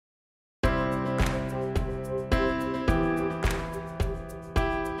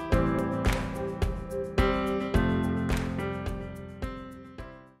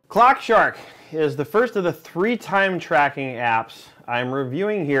ClockShark is the first of the 3 time tracking apps I'm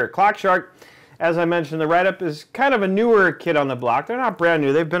reviewing here. ClockShark, as I mentioned, the write-up is kind of a newer kid on the block. They're not brand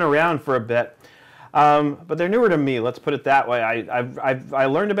new. They've been around for a bit, but they're newer to me. Let's put it that way. I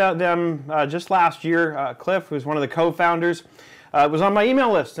learned about them just last year. Cliff, who's one of the co-founders, was on my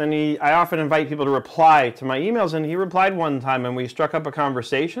email list, and I often invite people to reply to my emails, and he replied one time, and we struck up a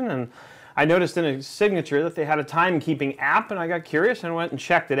conversation, and I noticed in his signature that they had a timekeeping app, and I got curious and went and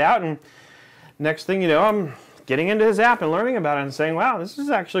checked it out, and next thing you know, I'm getting into his app and learning about it and saying, wow, this is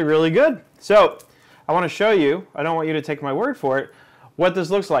actually really good. So I want to show you, I don't want you to take my word for it, what this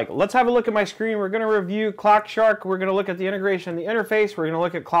looks like. Let's have a look at my screen. We're going to review ClockShark. We're going to look at the integration and the interface. We're going to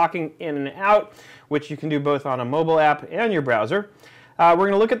look at clocking in and out, which you can do both on a mobile app and your browser. We're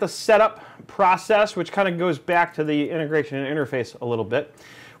going to look at the setup process, which kind of goes back to the integration and interface a little bit.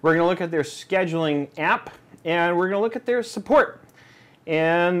 We're going to look at their scheduling app, and we're going to look at their support.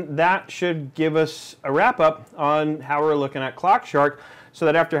 And that should give us a wrap-up on how we're looking at ClockShark, so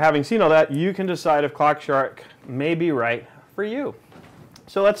that after having seen all that, you can decide if ClockShark may be right for you.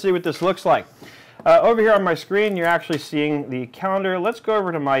 So let's see what this looks like. Over here on my screen, you're actually seeing the calendar. Let's go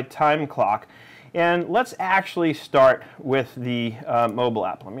over to my time clock, and let's actually start with the mobile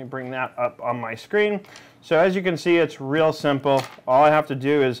app. Let me bring that up on my screen. So as you can see, it's real simple. All I have to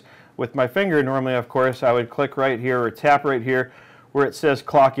do is, with my finger, normally, of course, I would click right here or tap right here where it says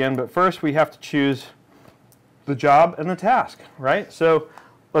clock in. But first, we have to choose the job and the task, right? So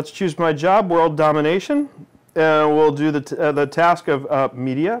let's choose my job, World Domination. And we'll do the task of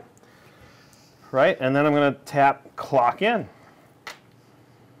media, right? And then I'm going to tap clock in.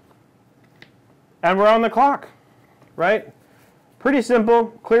 And we're on the clock, right? Pretty simple,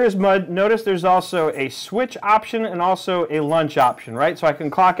 clear as mud. Notice there's also a switch option and also a lunch option, right? So I can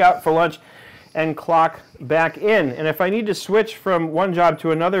clock out for lunch and clock back in. And if I need to switch from one job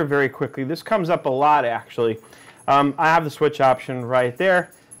to another very quickly, this comes up a lot actually. I have the switch option right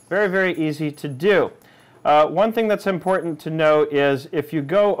there. Very, very easy to do. One thing that's important to know is if you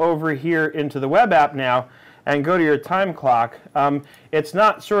go over here into the web app now and go to your time clock, it's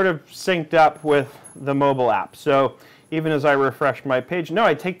not sort of synced up with the mobile app. So even as I refresh my page, no,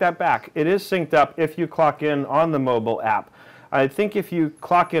 I take that back. It is synced up if you clock in on the mobile app. I think if you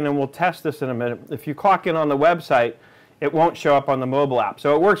clock in, and we'll test this in a minute, if you clock in on the website, it won't show up on the mobile app.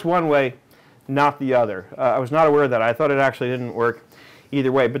 So it works one way, not the other. I was not aware of that. I thought it actually didn't work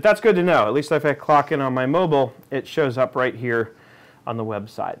either way, but that's good to know. At least if I clock in on my mobile, it shows up right here on the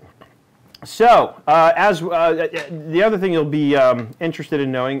website. So the other thing you'll be interested in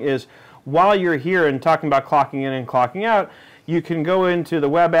knowing is while you're here and talking about clocking in and clocking out, you can go into the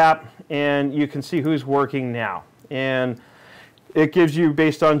web app and you can see who's working now. And it gives you,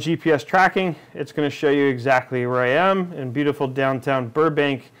 based on GPS tracking, it's going to show you exactly where I am in beautiful downtown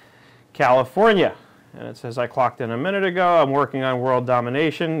Burbank, California. And it says I clocked in a minute ago, I'm working on World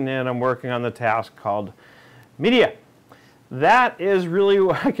Domination, and I'm working on the task called Media. That is really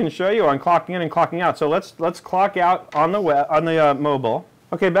what I can show you on clocking in and clocking out. So let's clock out on the web, on the mobile.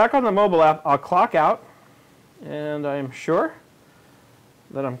 Okay, back on the mobile app, I'll clock out, and I'm sure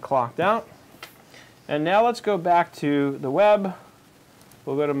that I'm clocked out. And now let's go back to the web.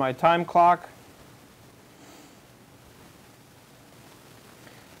 We'll go to my time clock.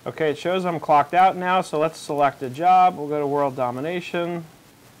 Okay, it shows I'm clocked out now, so let's select a job. We'll go to World Domination.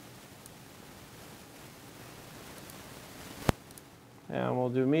 And we'll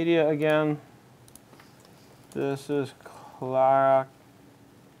do media again. This is clocking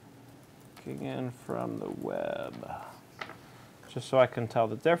in from the web. Just so I can tell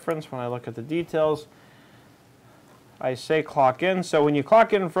the difference when I look at the details. I say clock in, so when you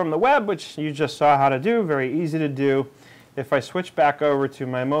clock in from the web, which you just saw how to do, very easy to do, if I switch back over to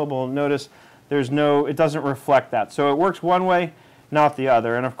my mobile, notice it doesn't reflect that. So it works one way, not the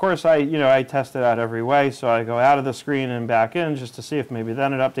other. And of course, I test it out every way, so I go out of the screen and back in just to see if maybe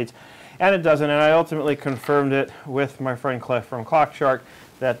then it updates. And it doesn't, and I ultimately confirmed it with my friend Cliff from ClockShark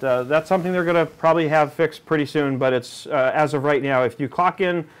that that's something they're going to probably have fixed pretty soon, but it's as of right now, if you clock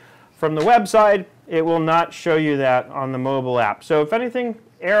in from the website, it will not show you that on the mobile app. So if anything,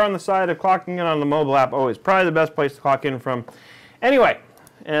 err on the side of clocking in on the mobile app always. Probably the best place to clock in from. Anyway,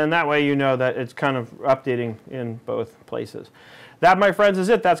 and that way you know that it's kind of updating in both places. That, my friends, is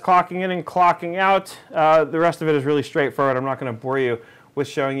it. That's clocking in and clocking out. The rest of it is really straightforward. I'm not going to bore you with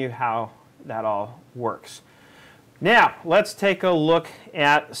showing you how that all works. Now, let's take a look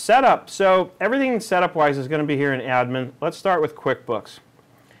at setup. So everything setup-wise is going to be here in admin. Let's start with QuickBooks,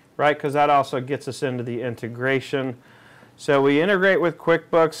 right? Because that also gets us into the integration. So we integrate with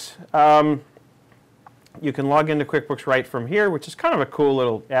QuickBooks. You can log into QuickBooks right from here, which is kind of a cool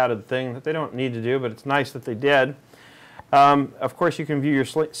little added thing that they don't need to do, but it's nice that they did. Of course, you can view your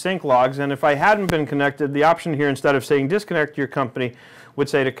sync logs, and if I hadn't been connected, the option here, instead of saying disconnect your company, would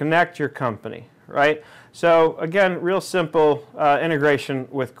say to connect your company, right? So again, real simple integration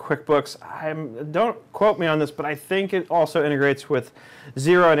with QuickBooks. Don't quote me on this, but I think it also integrates with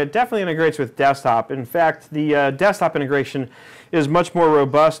Xero, and it definitely integrates with desktop. In fact, the desktop integration is much more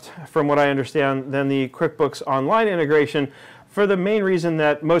robust, from what I understand, than the QuickBooks Online integration, for the main reason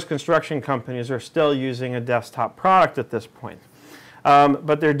that most construction companies are still using a desktop product at this point.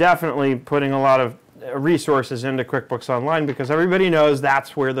 But they're definitely putting a lot of resources into QuickBooks Online because everybody knows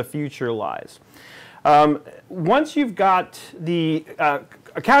that's where the future lies. Once you've got the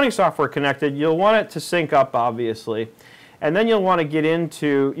accounting software connected, you'll want it to sync up, obviously. And then you'll want to get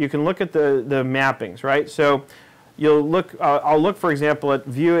into, you can look at the mappings, right? So you'll look, I'll look, for example, at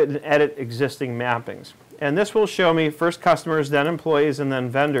view and edit existing mappings. And this will show me first customers, then employees, and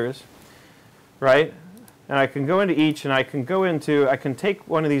then vendors, right? And I can go into each, and I can go into, I can take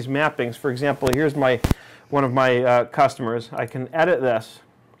one of these mappings. For example, here's one of my customers. I can edit this.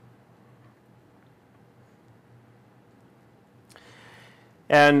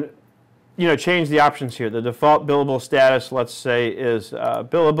 And, you know, change the options here. The default billable status, let's say, is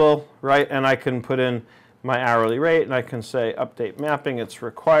billable, right? And I can put in my hourly rate, and I can say update mapping, it's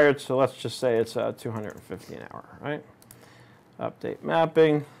required, so let's just say it's $250 an hour, right? Update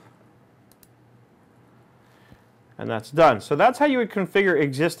mapping, and that's done. So that's how you would configure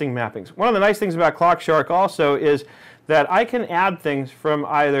existing mappings. One of the nice things about ClockShark also is that I can add things from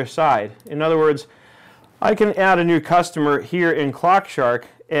either side. In other words, I can add a new customer here in ClockShark,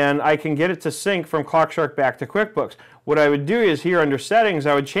 and I can get it to sync from ClockShark back to QuickBooks. What I would do is here under settings,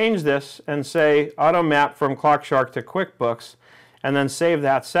 I would change this and say auto map from ClockShark to QuickBooks, and then save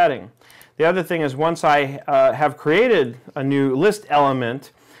that setting. The other thing is, once I have created a new list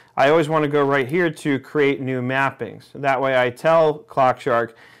element, I always want to go right here to create new mappings. That way I tell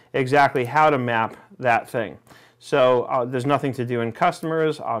ClockShark exactly how to map that thing. So there's nothing to do in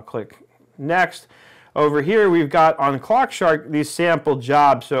customers. I'll click next. Over here we've got on ClockShark these sample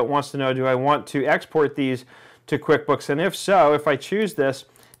jobs, so it wants to know, do I want to export these to QuickBooks? And if so, if I choose this,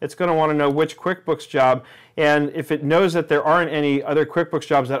 it's going to want to know which QuickBooks job, and if it knows that there aren't any other QuickBooks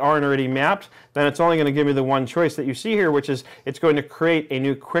jobs that aren't already mapped, then it's only going to give me the one choice that you see here, which is it's going to create a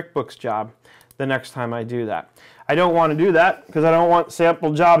new QuickBooks job the next time I do that. I don't want to do that because I don't want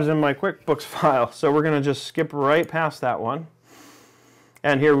sample jobs in my QuickBooks file, so we're going to just skip right past that one.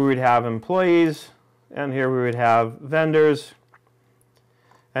 And here we would have employees, and here we would have vendors,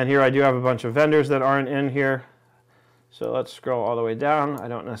 and here I do have a bunch of vendors that aren't in here. So let's scroll all the way down. I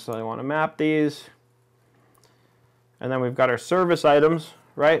don't necessarily want to map these. And then we've got our service items,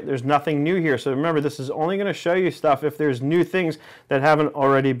 right? There's nothing new here. So remember, this is only going to show you stuff if there's new things that haven't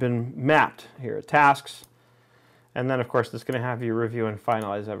already been mapped. Here are tasks. And then, of course, it's going to have you review and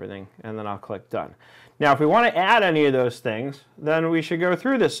finalize everything. And then I'll click done. Now, if we want to add any of those things, then we should go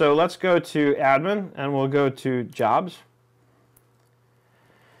through this. So let's go to admin, and we'll go to jobs.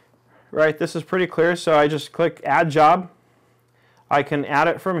 Right, this is pretty clear, so I just click add job. I can add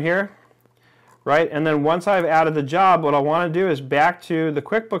it from here, right? And then once I've added the job, what I want to do is back to the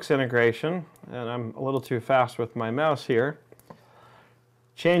QuickBooks integration, and I'm a little too fast with my mouse here.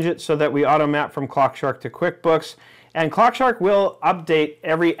 Change it so that we auto map from ClockShark to QuickBooks, and ClockShark will update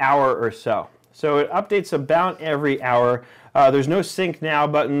every hour or so. So it updates about every hour. There's no sync now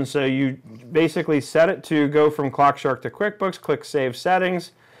button, so you basically set it to go from ClockShark to QuickBooks, click Save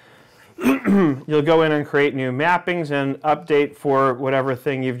Settings. You'll go in and create new mappings and update for whatever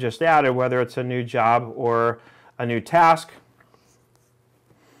thing you've just added, whether it's a new job or a new task.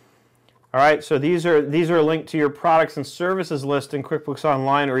 All right, so these are linked to your products and services list in QuickBooks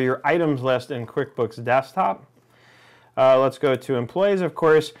Online or your items list in QuickBooks Desktop. Let's go to employees, of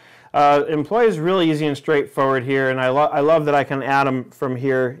course. Employees really easy and straightforward here, and I love that I can add them from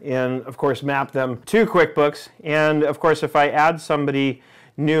here and, of course, map them to QuickBooks. And, of course, if I add somebody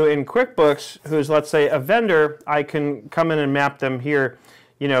new in QuickBooks who's, let's say, a vendor, I can come in and map them here,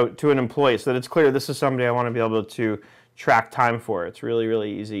 you know, to an employee so that it's clear this is somebody I want to be able to track time for. It's really,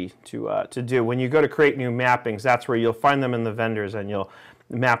 really easy to do. When you go to create new mappings, that's where you'll find them in the vendors and you'll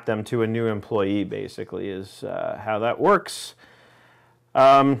map them to a new employee, basically, is how that works.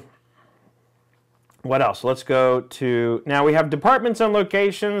 What else? Let's go to, now we have departments and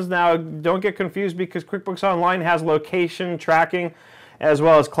locations. Now, don't get confused because QuickBooks Online has location tracking as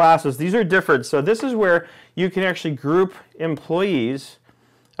well as classes. These are different. So this is where you can actually group employees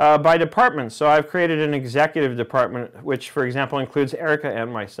by department. So I've created an executive department, which, for example, includes Erica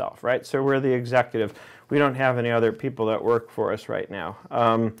and myself, right? So we're the executive. we don't have any other people that work for us right now.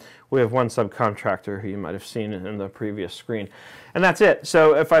 We have one subcontractor who you might have seen in the previous screen. And that's it.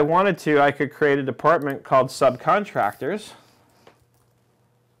 So if I wanted to, I could create a department called subcontractors.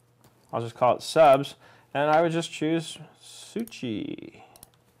 I'll just call it subs, and I would just choose Suchi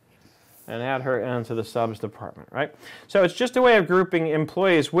and add her into the subs department, right? So it's just a way of grouping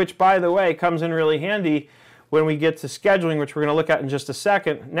employees, which, by the way, comes in really handy when we get to scheduling, which we're going to look at in just a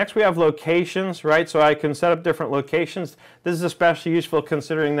second. Next, we have locations, right? So I can set up different locations. This is especially useful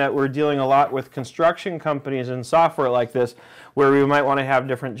considering that we're dealing a lot with construction companies and software like this, where we might want to have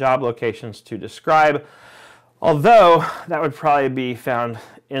different job locations to describe, although that would probably be found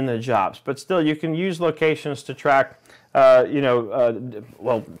in the jobs. But still, you can use locations to track,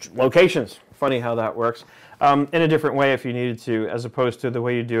 locations. Funny how that works. In a different way if you needed to, as opposed to the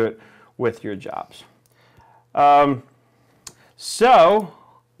way you do it with your jobs. So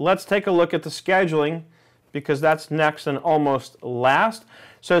let's take a look at the scheduling, because that's next and almost last.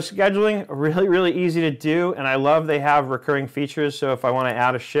 So scheduling, really, really easy to do, and I love they have recurring features. So if I want to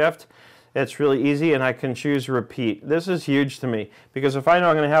add a shift, it's really easy, and I can choose repeat. This is huge to me, because if I know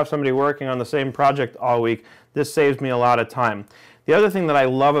I'm going to have somebody working on the same project all week, this saves me a lot of time. The other thing that I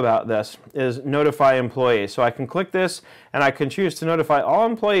love about this is notify employees. So I can click this, and I can choose to notify all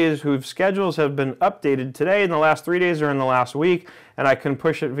employees whose schedules have been updated today, in the last 3 days, or in the last week, and I can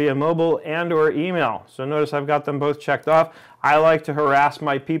push it via mobile and or email. So notice I've got them both checked off. I like to harass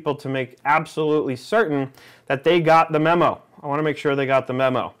my people to make absolutely certain that they got the memo. I want to make sure they got the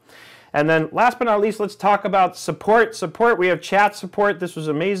memo. And then last but not least, let's talk about support. We have chat support. This was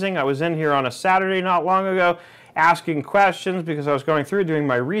amazing. I was in here on a Saturday not long ago asking questions because I was going through doing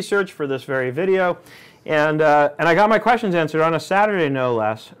my research for this very video. And I got my questions answered on a Saturday, no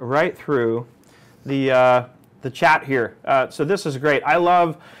less, right through the chat here. So this is great. I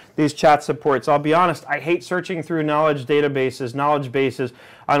love these chat supports. I'll be honest, I hate searching through knowledge bases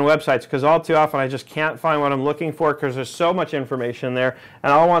on websites, because all too often I just can't find what I'm looking for because there's so much information there,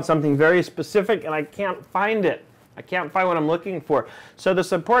 and I want something very specific and I can't find it. I can't find what I'm looking for. So the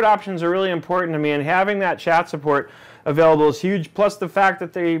support options are really important to me, and having that chat support available is huge, plus the fact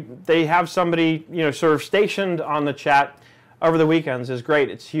that they have somebody, sort of stationed on the chat over the weekends is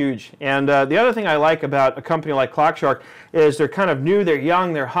great. It's huge. And the other thing I like about a company like ClockShark is they're kind of new, they're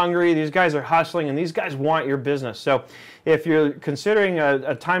young, they're hungry, these guys are hustling, and these guys want your business. So if you're considering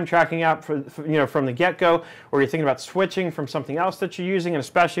a time tracking app from the get-go, or you're thinking about switching from something else that you're using, and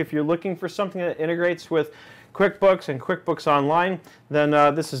especially if you're looking for something that integrates with QuickBooks and QuickBooks Online, then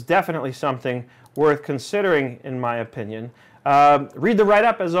this is definitely something worth considering, in my opinion. Read the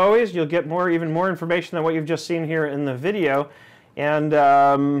write-up as always. You'll get even more information than what you've just seen here in the video. And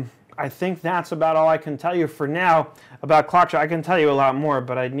I think that's about all I can tell you for now about ClockShark. I can tell you a lot more,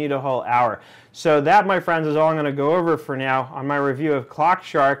 but I'd need a whole hour. So that, my friends, is all I'm going to go over for now on my review of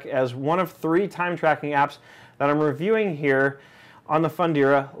ClockShark as one of 3 time tracking apps that I'm reviewing here on the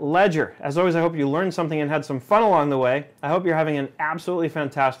Fundera Ledger. As always, I hope you learned something and had some fun along the way. I hope you're having an absolutely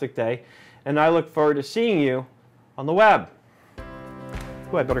fantastic day, and I look forward to seeing you on the web.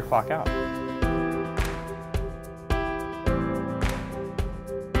 Ooh, I better clock out.